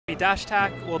dash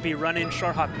attack will be running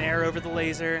short hop nair over the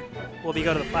laser. Will be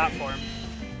go to the platform.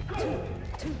 I feel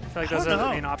like those are the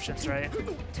main options, right?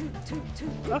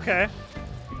 Okay.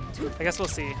 I guess we'll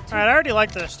see. All right, I already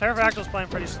like this. Pterofractal's playing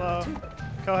pretty slow.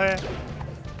 Kohe.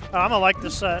 Oh, I'm gonna like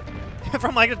this set.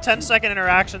 From like a 10-second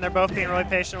interaction, they're both being really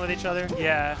patient with each other.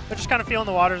 Yeah. They're just kind of feeling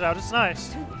the waters out. It's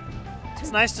nice.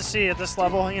 It's nice to see at this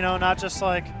level, you know, not just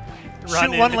like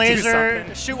shoot one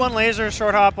laser,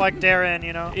 short hop, like dare in,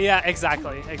 you know. Yeah,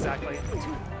 exactly, exactly.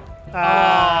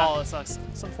 Oh, that sucks.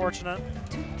 It's unfortunate.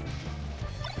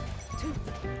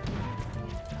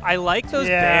 I like those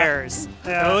bears.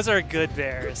 Yeah. Those are good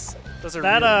bears. Those are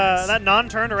that really nice. that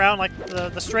non-turned around, like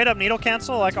the straight up needle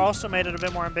cancel, like also made it a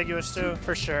bit more ambiguous too.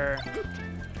 For sure.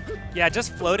 Yeah,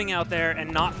 just floating out there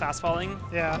and not fast falling.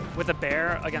 Yeah. With a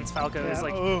bear against Falco is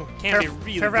like can be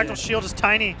really Pterofractal good. shield is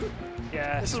tiny.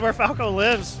 Yeah. This is where Falco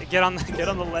lives. Get on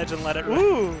the ledge and let it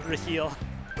re-heal.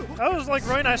 That was like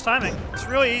really nice timing. It's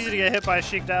really easy to get hit by a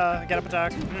Sheik get up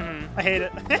attack. I hate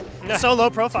it. It's so low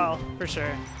profile. For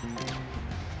sure.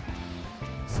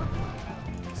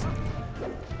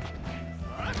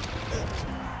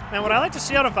 Man, what I like to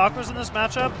see out of Falcos in this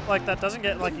matchup, like that doesn't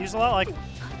get like used a lot, like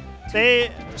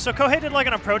so Kohe did like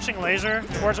an approaching laser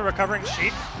towards a recovering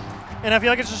Sheik, and I feel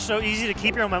like it's just so easy to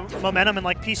keep your momentum and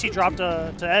like PC drop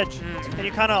to edge, and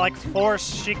you kind of like force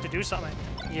Sheik to do something.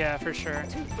 Yeah, for sure.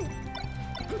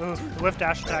 Ooh, the whiff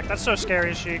dash attack. That's so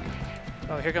scary, Sheik.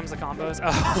 Oh, here comes the combos.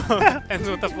 Oh, ends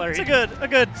with the flurry. It's a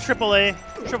good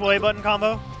AAA button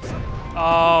combo.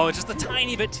 Oh, just a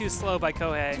tiny bit too slow by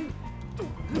Kohe.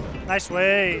 Nice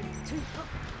way.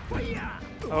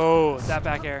 Oh, that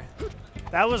back air.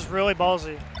 That was really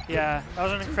ballsy. Yeah. That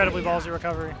was an incredibly ballsy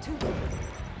recovery.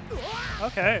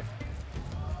 Okay.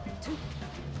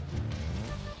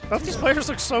 Both these players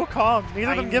look so calm.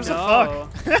 Neither of them gives a fuck.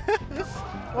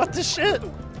 What the shit?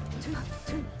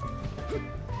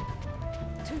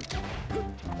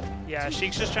 Yeah,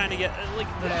 Sheik's just trying to get like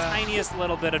the tiniest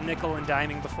little bit of nickel and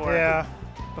diming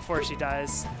before she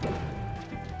dies.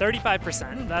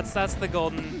 35%. That's the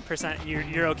golden percent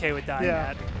you're okay with dying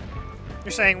at.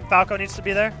 You're saying Falco needs to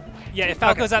be there? Yeah, if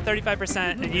Falco's at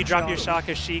 35% and you drop your shock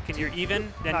as Sheik and you're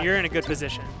even, then you're in a good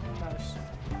position. Nice.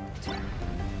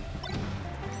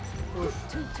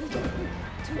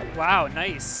 Wow,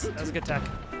 nice. That was a good tech.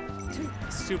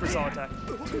 Super solid tech.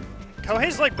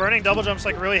 Kohe's like burning double jumps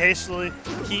like really hastily.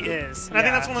 He is. And I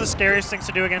think that's one of the scariest things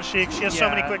to do against Sheik. She has so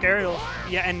many quick aerials.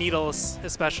 Yeah, and needles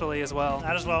especially as well.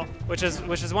 That as well. Which is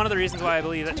one of the reasons why I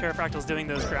believe that Pterofractal's doing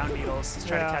those ground needles to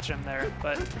try to catch him there.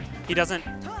 But he doesn't.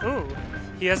 Ooh.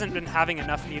 He hasn't been having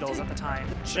enough needles at the time.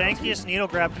 The jankiest needle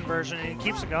grab conversion, and he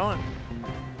keeps it going.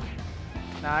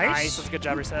 Nice. Nice. That's a good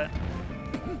job reset.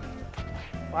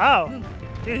 Wow.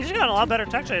 Dude, he's gotten a lot better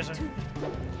tech chasing.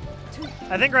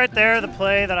 I think right there, the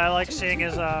play that I like seeing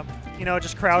is, you know,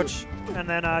 just crouch and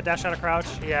then dash out of crouch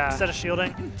instead of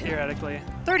shielding. Theoretically.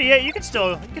 38, you can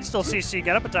still CC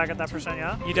get up attack at that percent,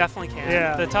 yeah? You definitely can.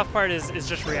 Yeah. The tough part is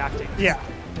just reacting. Yeah.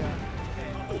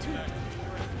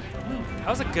 That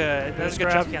was a good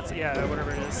jump cancel. Yeah,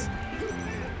 whatever it is.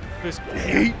 Boost.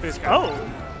 Boost grab.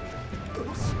 Oh.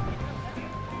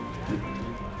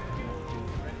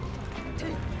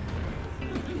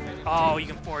 Oh, you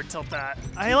can forward tilt that.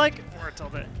 I like. Forward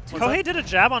tilt it. Kohe did a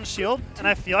jab on shield, and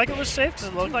I feel like it was safe because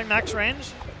it looked like max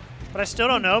range, but I still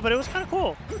don't know. But it was kind of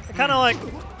cool. It kind of like,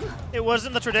 it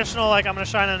wasn't the traditional like I'm gonna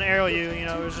shine an aerial you.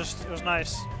 Know, it was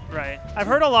nice. Right. I've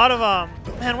heard a lot of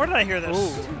man, where did I hear this?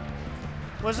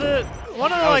 Ooh. Was it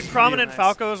one of the like prominent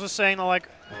Falcos was saying that like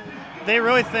they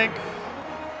really think.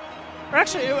 Or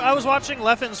actually, I was watching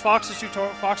Leffen's Fox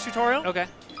tutorial. Okay.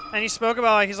 And he spoke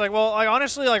about like he's like, well, like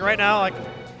honestly, like right now, like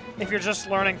if you're just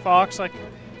learning Fox, like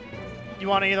you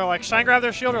want to either like shine grab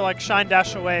their shield or like shine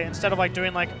dash away instead of like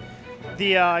doing like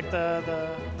the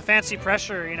fancy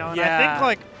pressure, you know. And I think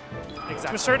like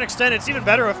to a certain extent, it's even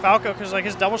better with Falco because like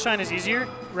his double shine is easier.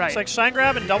 Right. It's like shine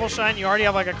grab and double shine, you already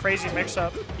have like a crazy mix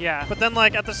up. Yeah. But then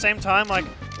like at the same time, like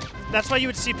that's why you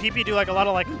would see PP do like a lot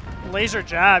of like laser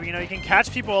jab. You know, you can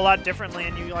catch people a lot differently,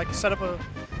 and you like set up a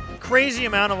crazy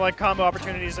amount of like combo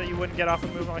opportunities that you wouldn't get off a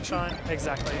movement like shine.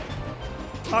 Exactly.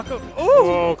 Falco. Ooh!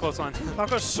 Oh, close one.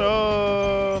 Falco's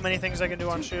so many things I can do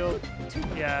on shield.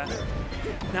 Yeah.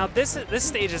 Now this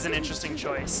stage is an interesting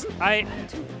choice.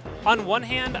 On one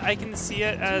hand, I can see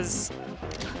it as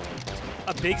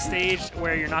a big stage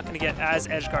where you're not going to get as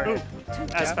edge guarded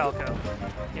as Falco.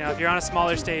 You know, if you're on a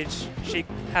smaller stage, Sheik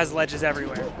has ledges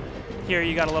everywhere. Here,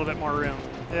 you got a little bit more room.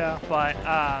 Yeah. But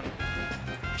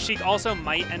Sheik also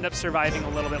might end up surviving a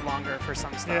little bit longer for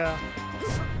some stuff. Yeah.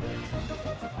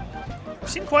 I've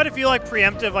seen quite a few like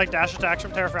preemptive like dash attacks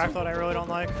from Pterofractal that I really don't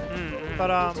like. But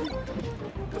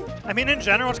I mean, in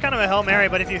general, it's kind of a Hail Mary,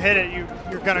 but if you hit it,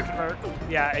 you're gonna convert.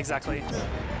 Yeah, exactly.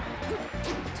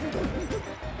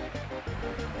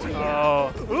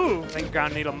 Oh, Ooh, I think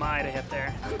ground needle might have hit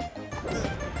there.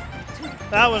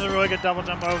 that was a really good double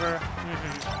jump over.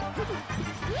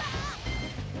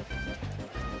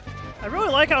 I really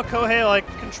like how Kohe like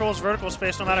controls vertical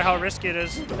space no matter how risky it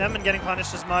is. They haven't been getting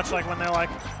punished as much like when they're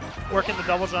like working the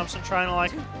double jumps and trying to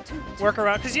like work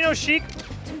around. Because you know Sheik,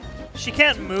 she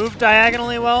can't move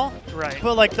diagonally well. Right.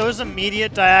 But like those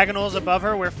immediate diagonals above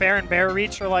her where fair and bear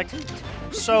reach are like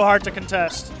so hard to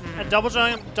contest. And double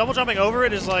jumping over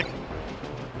it is like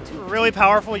really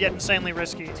powerful yet insanely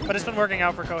risky. But it's been working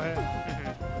out for Kohe.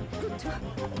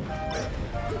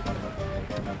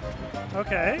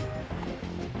 Okay.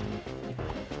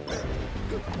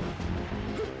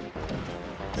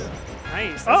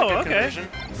 Nice. That's Oh, a good okay. conversion.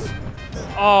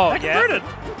 Oh, That yeah. converted.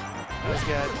 That was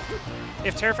good.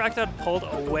 If Pterofractal had pulled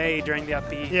away during the up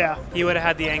B, Yeah. he would have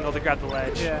had the angle to grab the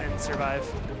ledge Yeah. and survive.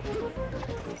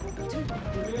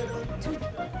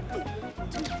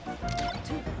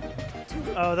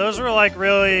 Oh, those were like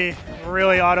really,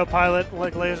 really autopilot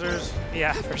like lasers.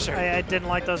 Yeah, for sure. I didn't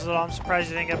like those at all. I'm surprised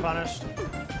you didn't get punished.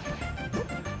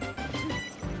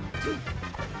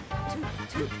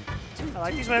 I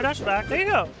like these wave dashes back. There you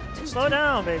go. Slow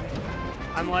down, baby.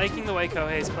 I'm liking the way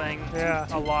Kohe is playing Yeah.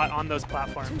 a lot on those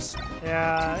platforms.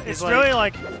 Yeah, He's it's like- really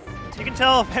like, you can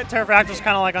tell Pterofractal's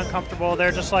kind of like uncomfortable.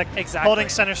 They're just like Exactly. holding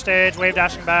center stage, wave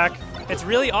dashing back. It's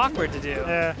really awkward to do.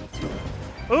 Yeah.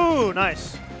 Ooh,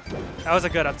 nice. That was a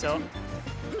good up tilt.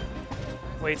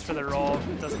 Waits for the roll,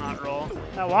 does not roll.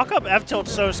 That walk up F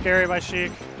tilt's so scary by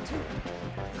Sheik.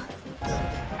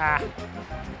 Ah.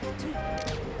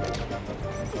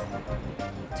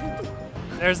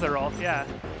 There's the roll, yeah.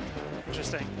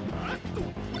 Interesting.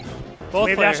 Both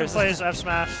Wave dashing players. plays F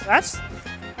smash.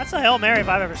 That's a Hail Mary if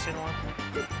I've ever seen one.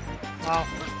 Wow.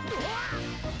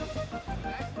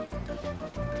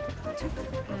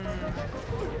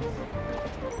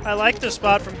 I like this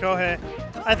spot from Kohe.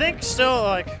 I think still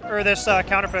like, or this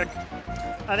counter pick.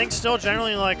 I think still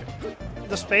generally like,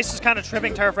 the space is kind of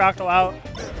tripping Pterofractal out.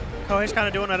 Kohe's kind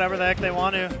of doing whatever the heck they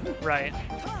want to. Right.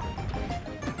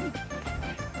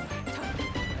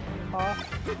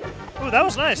 Ooh, that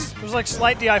was nice. It was like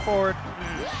slight DI forward.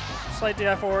 Slight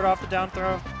DI forward off the down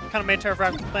throw. Kind of made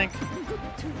Pterofractal think.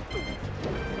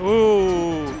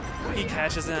 Ooh. He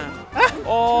catches him.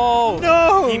 Oh!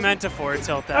 No! He meant to forward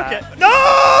tilt that. Okay. No!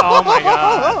 Oh my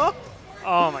god.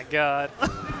 Oh my god.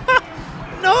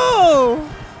 No!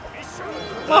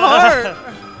 My heart!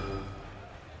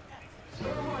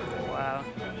 Wow.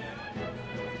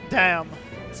 Damn.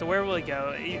 So where will he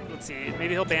go? Let's see. Maybe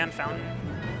he'll ban Fountain,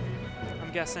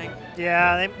 I'm guessing.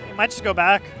 Yeah, they might just go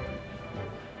back.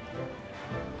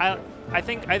 I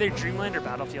think either Dreamland or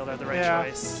Battlefield are the right Yeah.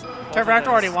 choice. Both of Pterofractal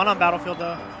already those. won on Battlefield,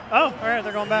 though. Oh, all right,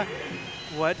 they're going back.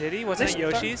 What, did he? Wasn't it They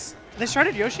Yoshi's? They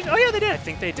started Yoshi? Oh, yeah, they did. I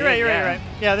think they did. You're right, you're yeah. right.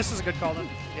 Yeah, this is a good call, then.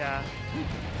 Yeah.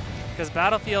 Because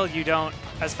Battlefield, you don't,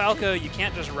 as Falco, you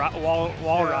can't just wall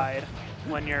ride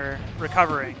when you're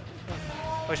recovering,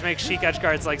 which makes Sheik edge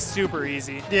guards like super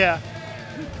easy. Yeah.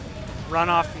 Run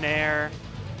off Nair.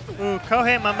 Ooh,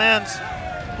 Kohe, my man's.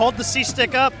 Hold the C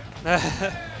stick up.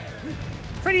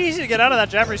 Pretty easy to get out of that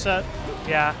jab reset.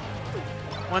 Yeah.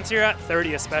 Once you're at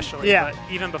 30 especially, Yeah.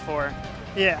 but even before.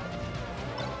 Yeah.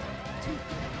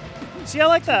 See, I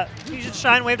like that. You just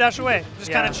shine, wave dash away. Just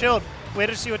Yeah. kind of chilled.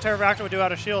 Waited to see what Pterofractal would do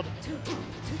out of shield.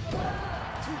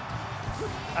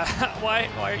 Why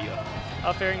are you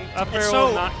up air It's will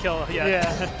so- not kill yet.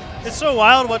 Yeah. It's so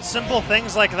wild what simple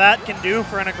things like that can do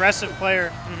for an aggressive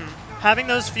player. Having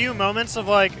those few moments of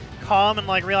like calm and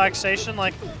like relaxation,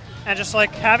 like, and just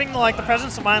like having the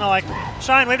presence of mind to like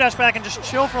shine, wave dash back, and just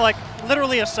chill for like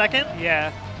literally a second.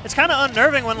 Yeah. It's kind of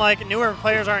unnerving when like newer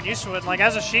players aren't used to it. Like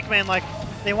as a Sheik main, like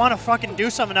they want to fucking do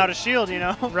something out of shield, you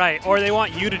know? Right. Or they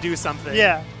want you to do something.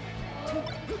 Yeah.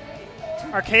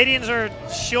 Arcadians are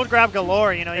shield grab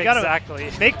galore, you know? You Exactly.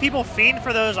 gotta make people fiend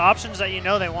for those options that you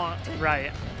know they want.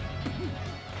 Right.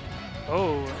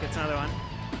 Oh, gets another one.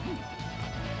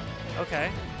 Okay.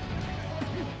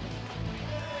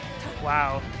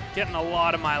 Wow. Getting a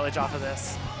lot of mileage off of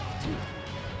this.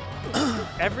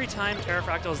 Every time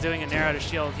Pterofractal is doing a nair out of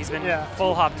shield, he's been Yeah.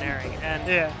 full hop nairing. And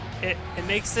Yeah. it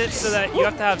makes it so that you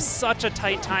have to have such a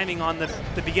tight timing on the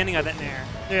beginning of that nair.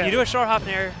 Yeah. You do a short hop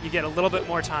nair, you get a little bit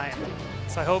more time.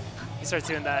 So I hope he starts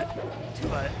doing that.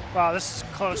 But Wow, this is a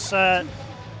close set.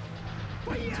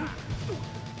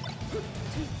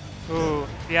 ooh,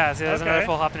 yeah, so there's another Okay.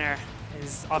 full hop nair.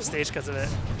 He's off stage because of it.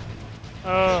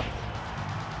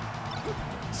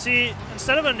 See,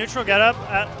 instead of a neutral getup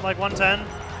at like 110,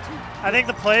 I think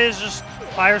the play is just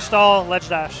fire stall, ledge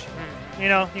dash. You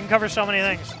know, you can cover so many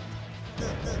things.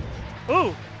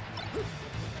 Ooh.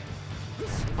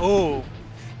 Oh,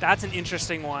 that's an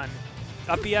interesting one.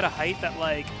 Up B at a height that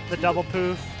like The double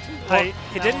poof height.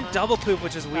 he didn't double poof,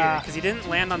 which is weird because he didn't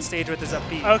land on stage with his up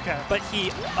B. Okay. But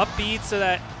he up B'd so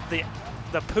that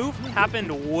the poof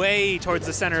happened way towards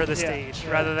the center of the stage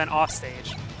rather than off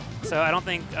stage. So I don't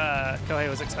think Kohe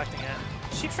was expecting it.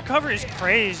 Sheik's recovery is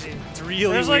crazy. It's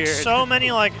really There's weird. like so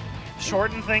many like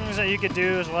shortened things that you could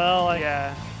do as well. Like,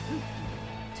 yeah.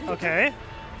 Okay.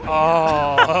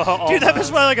 Oh. Dude, that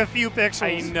missed by like a few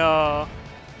pixels. I know.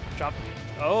 Drop.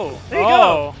 Oh. There you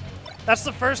go. That's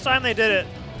the first time they did it,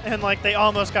 and like they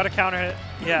almost got a counter hit.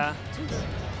 Yeah.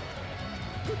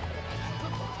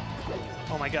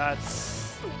 Oh my God.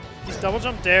 These double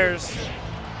jump dares,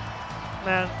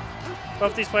 man.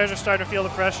 Both these players are starting to feel the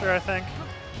pressure, I think.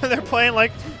 They're playing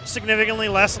like significantly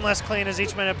less and less clean as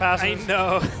each minute passes. I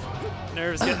know.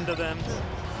 Nerves getting to them.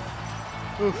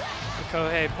 Ooh.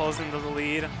 Kohe pulls into the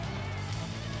lead.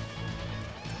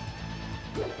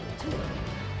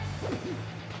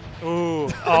 Ooh.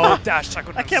 Oh, dash check.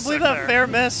 I can't believe that fair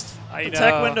missed. I the know.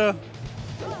 tech window.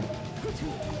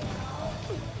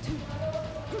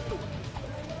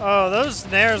 Oh, those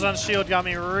nairs on shield got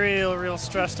me real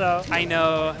stressed out. I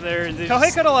know. They're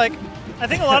Kohe could have like, I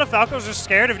think a lot of Falcos are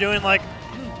scared of doing like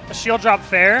a shield drop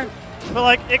fair, but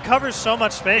like it covers so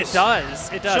much space. It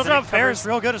does. It does. Shield drop fair is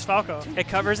real good as Falco. It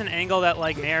covers an angle that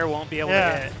like Nair won't be able to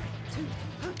Yeah. hit.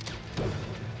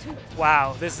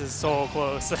 Wow, this is so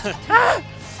close.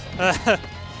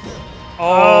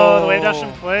 Oh, the wave dash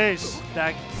in place.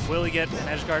 That will he get an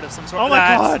edge guard of some sort? Oh my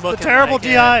God, the terrible like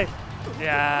DI. It.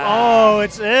 Yeah. Oh,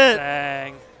 it's it.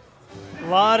 Dang. A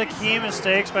lot of key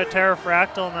mistakes by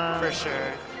Pterofractal, man. For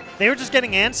sure. They were just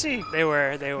getting antsy. They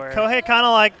were. They were. Kohe kind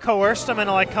of like coerced them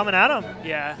into like coming at him.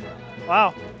 Yeah.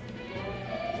 Wow.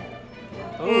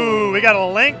 Ooh, we got a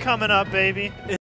link coming up, baby.